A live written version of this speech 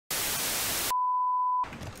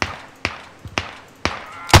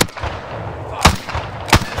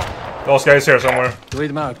Those guys here somewhere.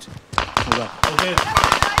 Read marked. Okay.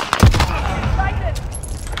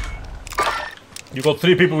 You got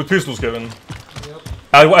 3 people with pistols, Kevin.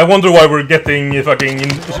 I wonder why we're getting fucking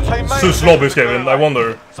sus lobbies, Kevin. I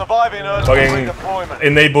wonder. Fucking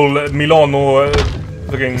enable Milano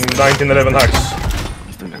fucking 1911 hacks.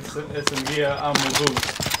 SMG ammo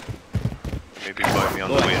boost. Maybe buy me on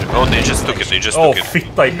the way. Oh, they just took it. They just Oh, took it.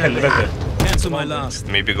 fitta i helvete. Cancel my last.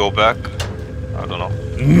 Maybe go back. I don't know.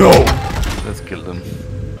 No! Let's kill them.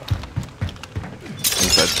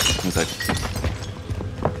 Inside.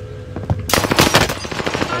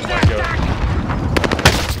 Oh my god.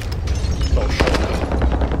 Oh shit.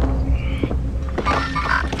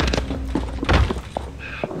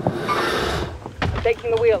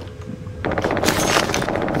 Taking the wheel.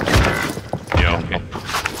 Yeah, okay.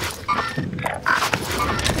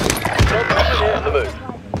 On the move.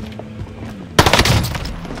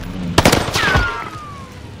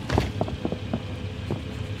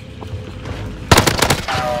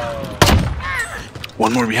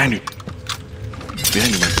 One more behind you.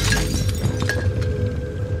 Behind you, man.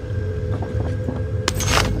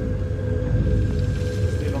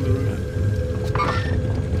 Still on the roof.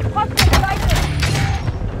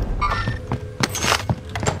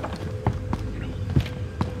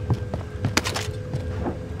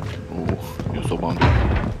 Oh, you're so bound.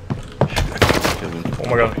 Kevin. Oh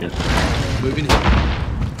my god. Here. Moving here.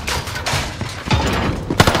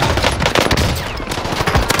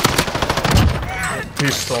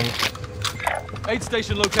 Piston. Aid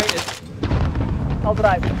station located. I'll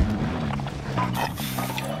drive.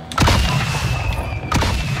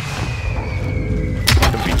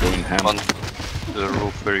 I've been going ham. On the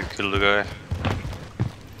roof where you killed the guy.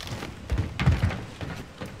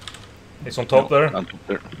 It's on top there. On top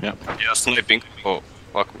there. Yeah. Yeah, sniping. Oh,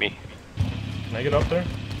 fuck me. Can I get up there?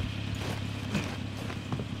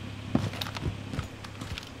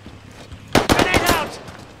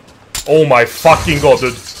 Oh my fucking god,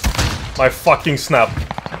 dude. My fucking snap.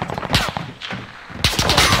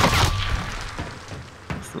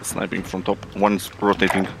 Still sniping from top. One's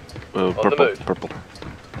rotating. Purple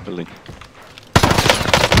building.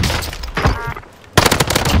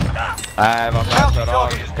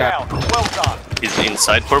 He's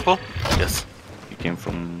inside purple? Yes. He came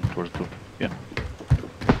from towards blue. Yeah.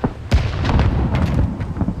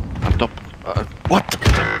 On top. What?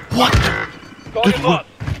 Dude,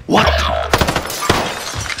 what?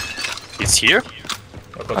 He's here?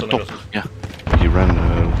 On top. Yeah. He ran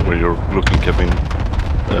where you're looking, Kevin.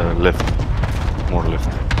 Left. More left.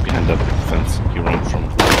 Behind that fence. He ran from.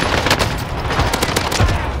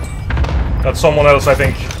 That's someone else, I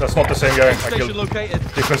think. That's not the same guy. I Station killed. located.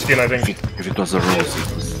 Different skin, I think. If it was a rose,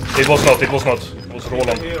 it was. It was not. It was not. It was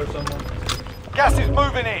Roland. Here or someone. Gas is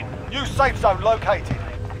moving in. New safe zone located.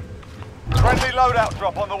 Friendly loadout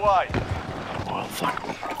drop on the way. Oh, fuck.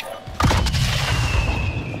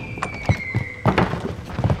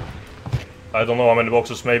 I don't know how many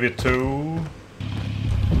boxes. Maybe 2,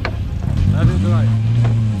 Have it right.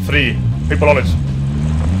 3 people on it.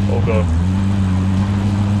 Oh god.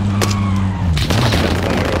 Oh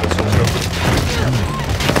my god, that's so scary.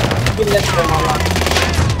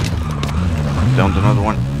 Down to another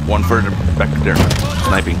one. One further back there.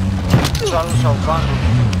 Sniping.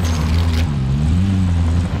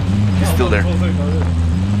 He's still there.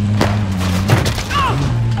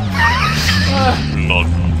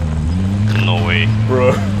 No way.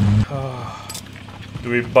 Bro. Do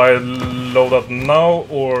we buy loadout now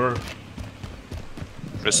or?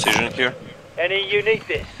 Precision here. Any you need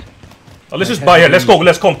this? Oh, let's just buy here. Let's go.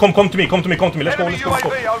 Let's come to me. Let's go. Let's go.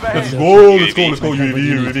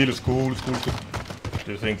 UAV, let's go.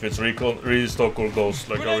 Do you think it's restock or ghost?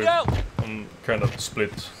 Like, are we? I'm kind of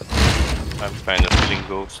split. I'm kind of feeling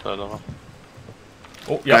ghost, I don't know.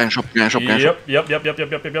 Oh, Guy yeah. in shop. Yep. Yep.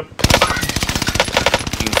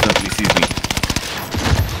 Instantly sees me.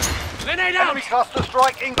 Enemy cluster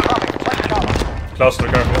strike incoming. Take cover. Cluster,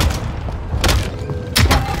 careful.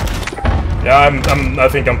 Yeah, I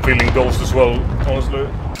think I'm feeling ghost as well, honestly.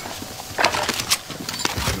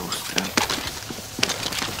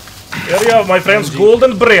 Here you have my friends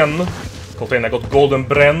Golden Bren. Contain, I got Golden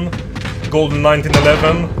Bren, Golden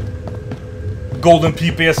 1911, Golden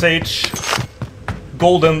PPSH,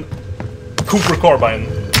 Golden Cooper Carbine.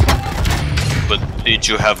 But did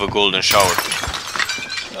you have a golden shower?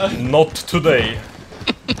 Not today.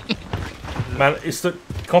 Man,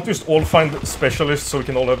 can't we just all find specialists so we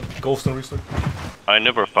can all have ghost and restock? I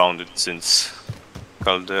never found it since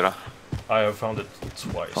Caldera. I have found it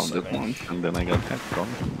twice. Found it once and then I got hacked from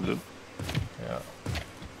blue. Yeah.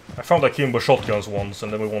 I found akimbo shotguns once,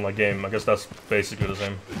 and then we won a game. I guess that's basically the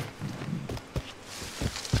same.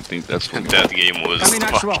 I think that's when That game was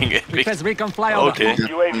fucking epic. Request recon flyover. Okay.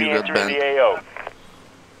 UAV entering the AO.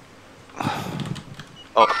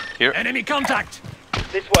 Oh, here. Enemy contact.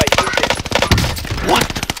 This way. Use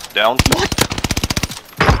it. Down.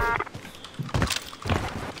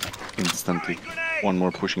 instantly. One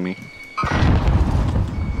more pushing me.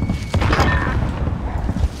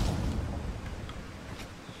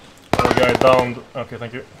 One guy downed. Okay,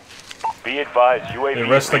 thank you. Be advised, UAV They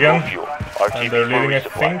rest again. fuel. And they're leaving, I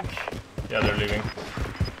think. Yeah, they're leaving.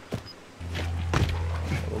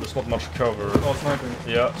 Well, there's not much cover. Oh, sniping.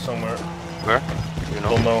 Yeah, somewhere. Where? You know?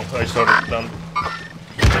 Don't know. I started then.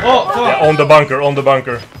 Oh, fuck! Yeah, on the bunker, on the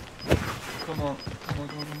bunker. Come on.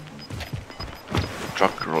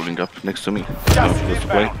 Truck rolling up next to me. Just This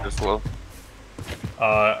way. As well.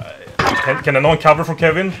 Can anyone cover for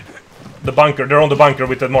Kevin? The bunker. They're on the bunker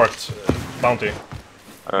with the marked bounty.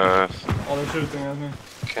 Oh, they're shooting at me.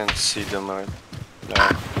 Can't see them right now.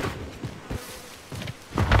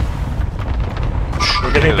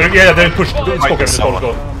 We're getting. Yeah, they pushed. Go, Might be go. someone. I'm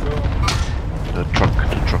going. The truck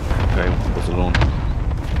guy was alone.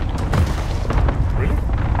 Really?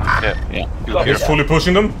 Yeah. Yeah. He's fully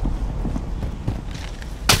pushing them.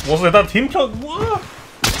 Was it that him? What?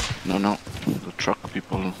 No. The truck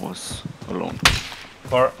people was alone.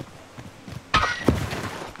 Far.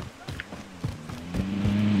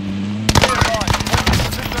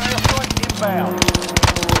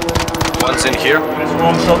 One's in here. There's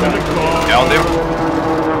one shot in the car. Down there.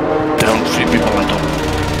 Down 3 people on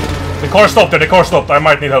top. The car stopped there. The car stopped. I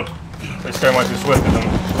might need help. This guy might be sweating.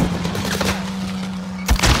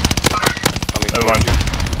 Never mind.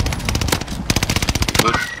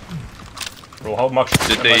 Good. Bro, how much?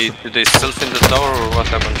 Did they self in the tower or what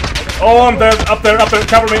happened? Oh, I'm dead. Up there.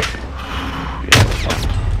 Cover me.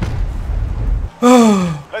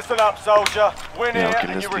 Listen up, soldier. Win Yeah, here okay, and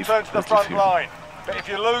let's you leave. return to the Let's leave front here. line. But if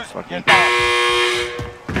you lose, Fucking- you're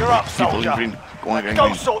done. You're up, People in soldier. green. Go on, Go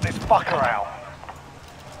green. sort this fucker out.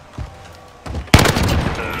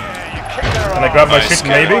 Can I grab my Nice. shit,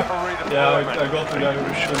 maybe? Yeah, I got the guy who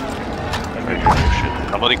was shooting.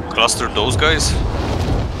 Somebody cluster those guys?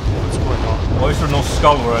 What's going on? Why is there no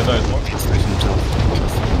skull where I died? Clusters himself.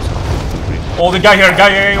 Oh, the guy here.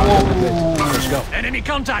 Whoa. Let's go. Enemy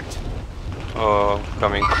contact.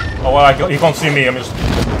 Coming. Oh, well, he can't see me. I'm just.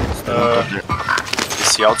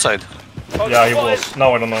 Is he outside? Yeah, he was.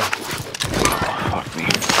 Now I don't know. Fuck me.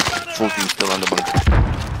 Full team still on the bunker.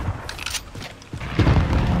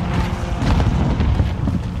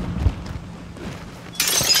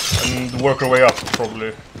 And work our way up,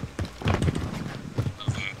 probably.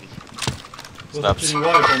 Was Snaps. it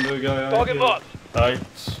white on the guy? Target locked. Right.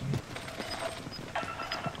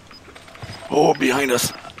 Oh, behind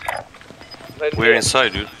us. We're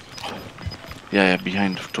inside, dude. Yeah,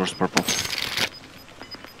 behind, towards purple.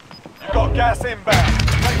 You've got gas inbound.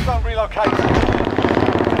 Please don't relocate.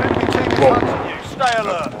 Enemy team is Whoa. hunting you. Stay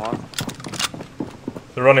alert.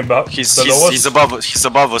 They're running back. He's below us. he's above us. He's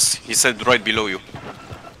above us. He said right below you.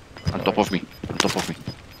 On top of me. On top of me.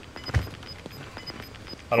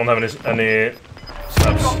 I don't have any You've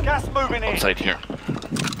snaps got gas moving in. Outside here.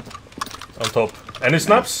 on top. Any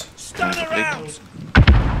snaps? Okay.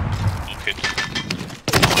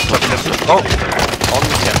 Oh! On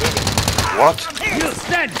me. Yeah. What? You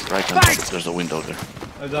stand. Right on top. There's a window there.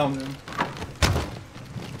 I downed him.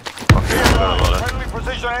 Friendly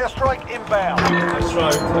precision airstrike inbound. Nice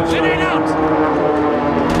try. Grenade out.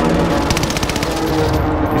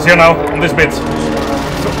 He's here now, on this bit.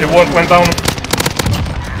 The wall went down.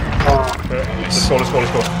 Let's go.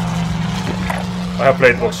 I have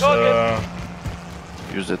plate box.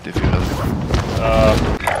 Use it if you have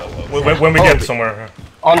it. When we get somewhere.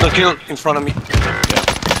 On the kill in front of me.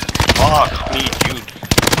 Fuck me, dude.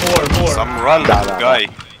 More. Some random guy.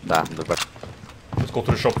 Nah, the back. Let's go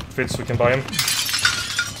to the shop. Fits, we can buy him.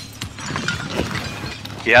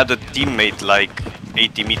 He had a teammate like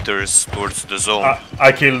 80 meters towards the zone.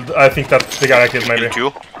 I think that's the guy I killed, maybe.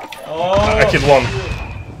 Killed you? I killed one.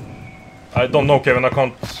 I don't know, Kevin, I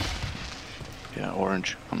can't. Yeah,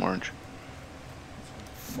 orange. I'm orange.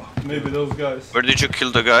 Maybe those guys. Where did you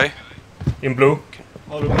kill the guy? In blue.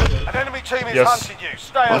 All the way there. An enemy team is Yes. hunting you.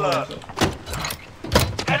 Stay alert.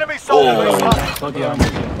 Enemy soldier is hunting.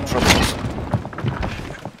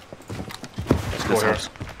 Let's go This here. house.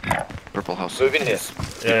 Purple house. Moving here.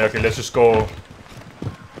 Yeah, okay, let's just go.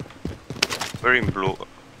 Very in blue.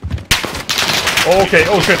 Oh, okay,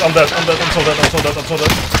 oh shit, I'm dead. I'm so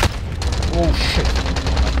dead. Oh shit.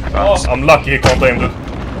 I'm lucky he can't aim, dude.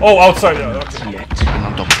 Oh, outside. Yeah, okay. I'm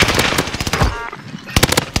on top.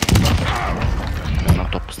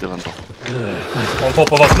 Still on top. On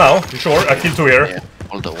top of us now. You sure? I killed 2 here. Yeah.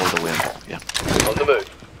 All the way. Yeah. On the move.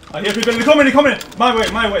 I hear people. They're coming. My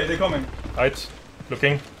way. They're coming. Right.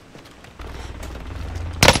 Looking.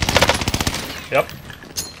 Yep.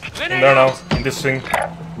 In there now. In this thing.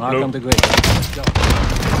 Mark Blue. on the grid. Go.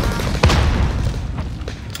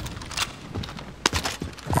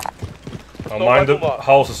 Mind the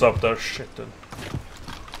houses up there. Shit, dude.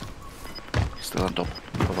 Still on top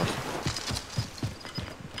of us.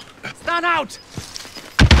 Stand out!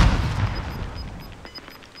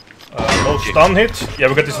 No stun hit. Yeah,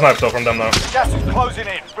 we got the snipe though from them now. Gas is closing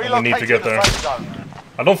in. We need to get Relocating the there. safe zone.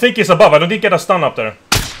 I don't think he's above. I don't think he get a stun up there.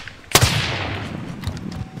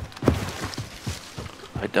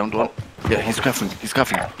 I downed one. Yeah, he's cuffing.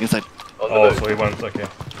 Inside. Oh, so he went. Okay.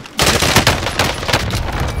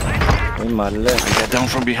 I got down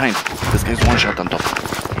from behind. This guy's one shot on top.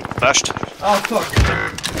 Flashed. Oh fuck.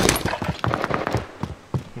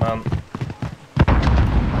 Man.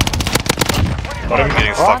 I'm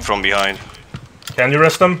getting fucked from behind. Can you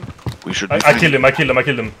rest him? We should be I fine. killed him. I killed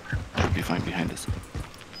him. Should be fine behind us.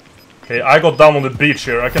 Okay, I got down on the beach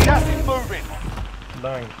here. I can. Gas is moving.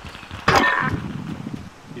 Dang.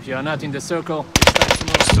 If you are not in the circle, it's time to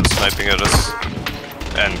move. Still sniping at us.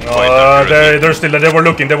 And quite accurately. They're still. They were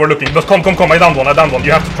looking. But come. I downed one.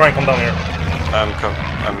 You have to try and come down here. I'm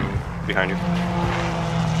behind you.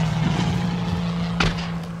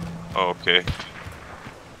 Okay.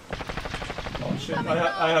 Oh shit.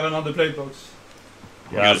 I have another plate box.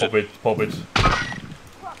 Yeah, Use pop it.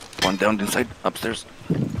 One down inside, upstairs.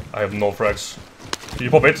 I have no frags. Did you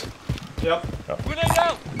pop it? Yep.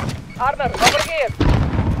 Armor, over here.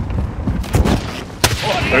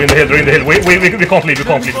 They're in the hill. We can't leave.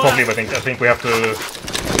 I think we have to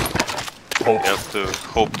hope. You have to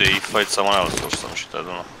hope they fight someone else or some shit, I don't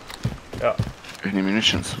know. Yeah. Any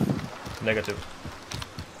munitions? Negative.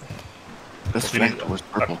 This flank was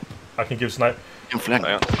purple. I can give snipe. In flank.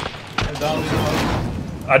 Yeah. I'm down this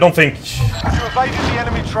one. I don't think. You evaded the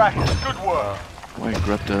enemy track. Good work. Why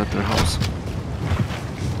grab their house?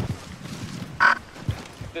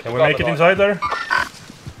 Can we make it inside there?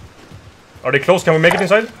 Are they close? Can we make it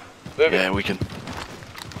inside? Yeah, we can.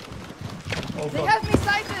 Oh They fuck. have me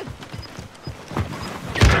sighted!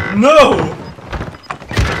 No!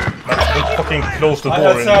 Don't fucking close the I door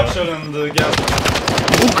had in there. satchel and the gas.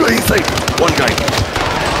 Oh, go inside! One guy.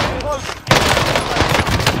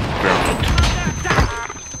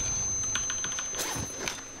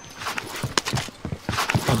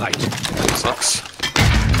 Sucks.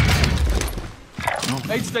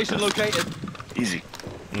 Aid station located. Easy.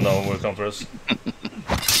 No, we'll counter us.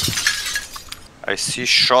 I see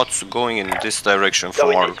shots going in this direction from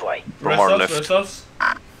Going our this way. left. Rest us.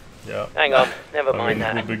 Yeah. Hang on, never I mind mean,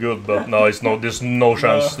 it that. would be good, but no, there's no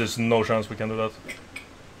chance. There's no chance we can do that.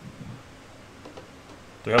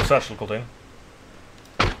 Do you have satchel, Coltain?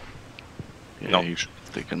 Yeah, No. you should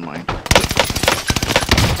have taken mine.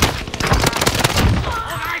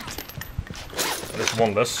 There's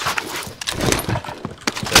one less.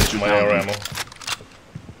 There's my AR ammo.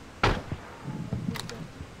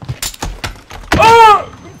 Ah!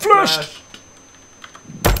 Flashed!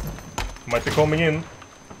 Might be coming in.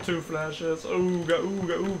 2 flashes.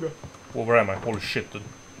 Ooga. Oh, where am I? Holy shit, dude.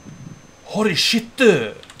 Holy shit!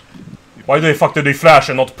 Why do they flash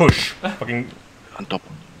and not push? Fucking On top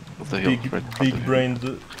of the hill. big brained.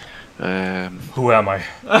 Um, Who am I?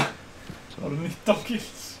 Har du 19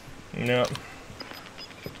 kills? Yeah.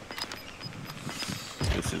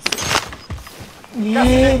 this is Gas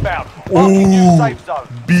is inbound. Marking new safe zone.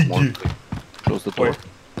 Big. close the door. Wait.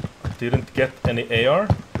 Didn't get any AR?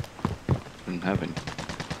 Didn't have any.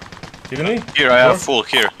 Didn't he? Here, I have full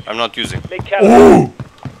here. I'm not using. Big caliber. Oh!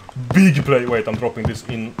 Big play. Wait, I'm dropping this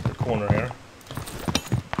in the corner here.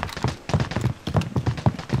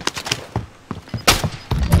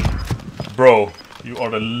 Bro, you are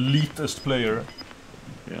the elitist player.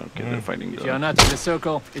 Yeah, okay, they're fighting If you are the... not in the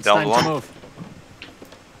circle, it's Down time one. to move.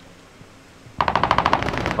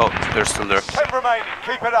 Oh, they're still there. 10 remaining.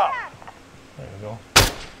 Keep it up. There you go.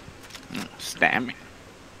 Stab me.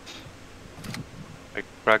 I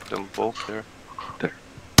cracked them both there. There.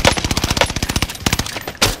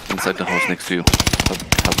 Inside the house next to you.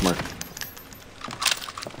 Have mark.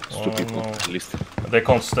 There's 2 people, no. at least. They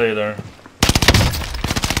can't stay there.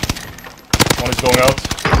 One is going out.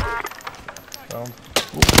 Down.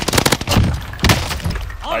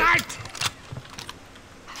 All right!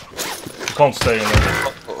 You can't stay in there.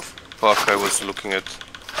 Oh, fuck, I was looking at...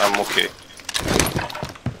 I'm okay.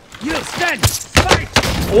 You stand! Fight!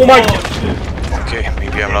 Oh my! Okay,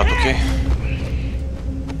 maybe I'm not okay.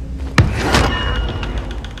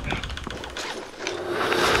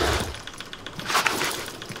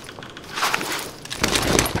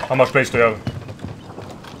 How much place do you have?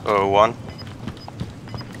 1.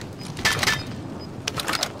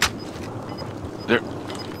 There.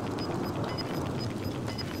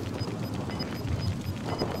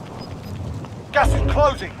 Gas is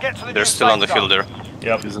closing. Get to the They're new still on the safe hill zone. there.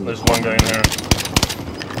 Yep, Isn't there's it? one guy in here.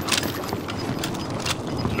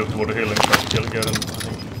 Look toward the hill and try to get him.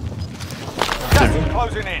 Gas is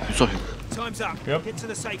closing in. You saw him. Time's up. Yep. Get to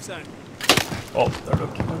the safe zone. Oh, there,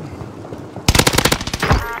 look.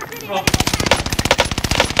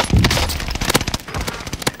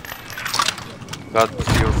 Got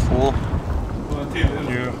your full.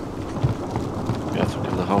 You. Yeah, to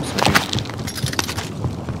kill the house, I think.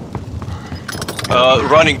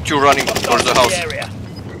 Running towards the house. Area.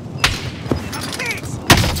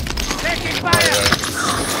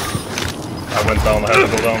 I went down, I had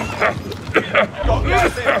to go down. Got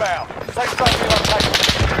gas inbound. Safe zone relocated.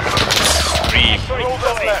 3. All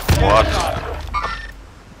that's left. What?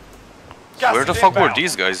 Gas Where the is fuck were inbound.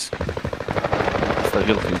 these guys? It's the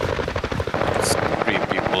hill thing. It's 3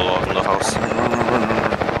 people in the house. Run.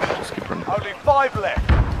 Just keep running. Only 5 left.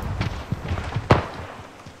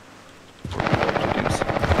 Teams.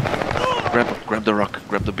 Grab the rock.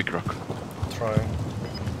 Grab the big rock. Trying.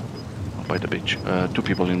 By the beach. 2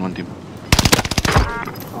 people in one team.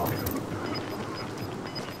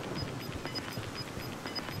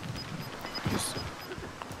 Yes.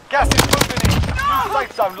 Gas is moving in. New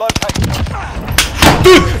safe zone located.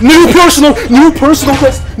 Dude! New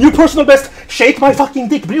personal best! Shake my fucking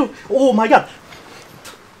dick, bro! Oh my god!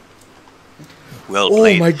 Well Oh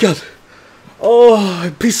played. my god! Oh,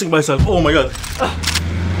 I'm pissing myself. Oh my god.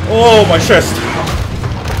 Oh, my chest.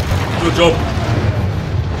 Good job.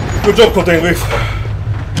 Good job, Contain Reef.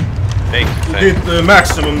 Thank you. You Thank did the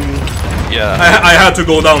maximum. Yeah. I had to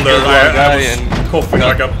go down there. Killed one I guy was and coughing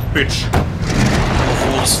got- like a bitch.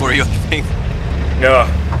 Fools for you, I think. Yeah.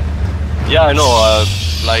 Yeah, I know.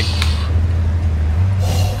 Like,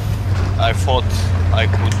 I thought I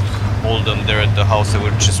could hold them there at the house. I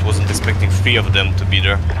just wasn't expecting 3 of them to be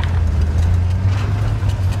there.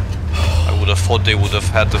 I would have thought they would have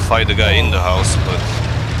had to fight the guy in the house, but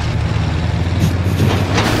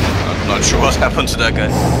I'm not sure what happened to that guy.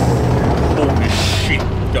 Holy shit,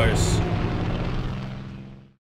 guys.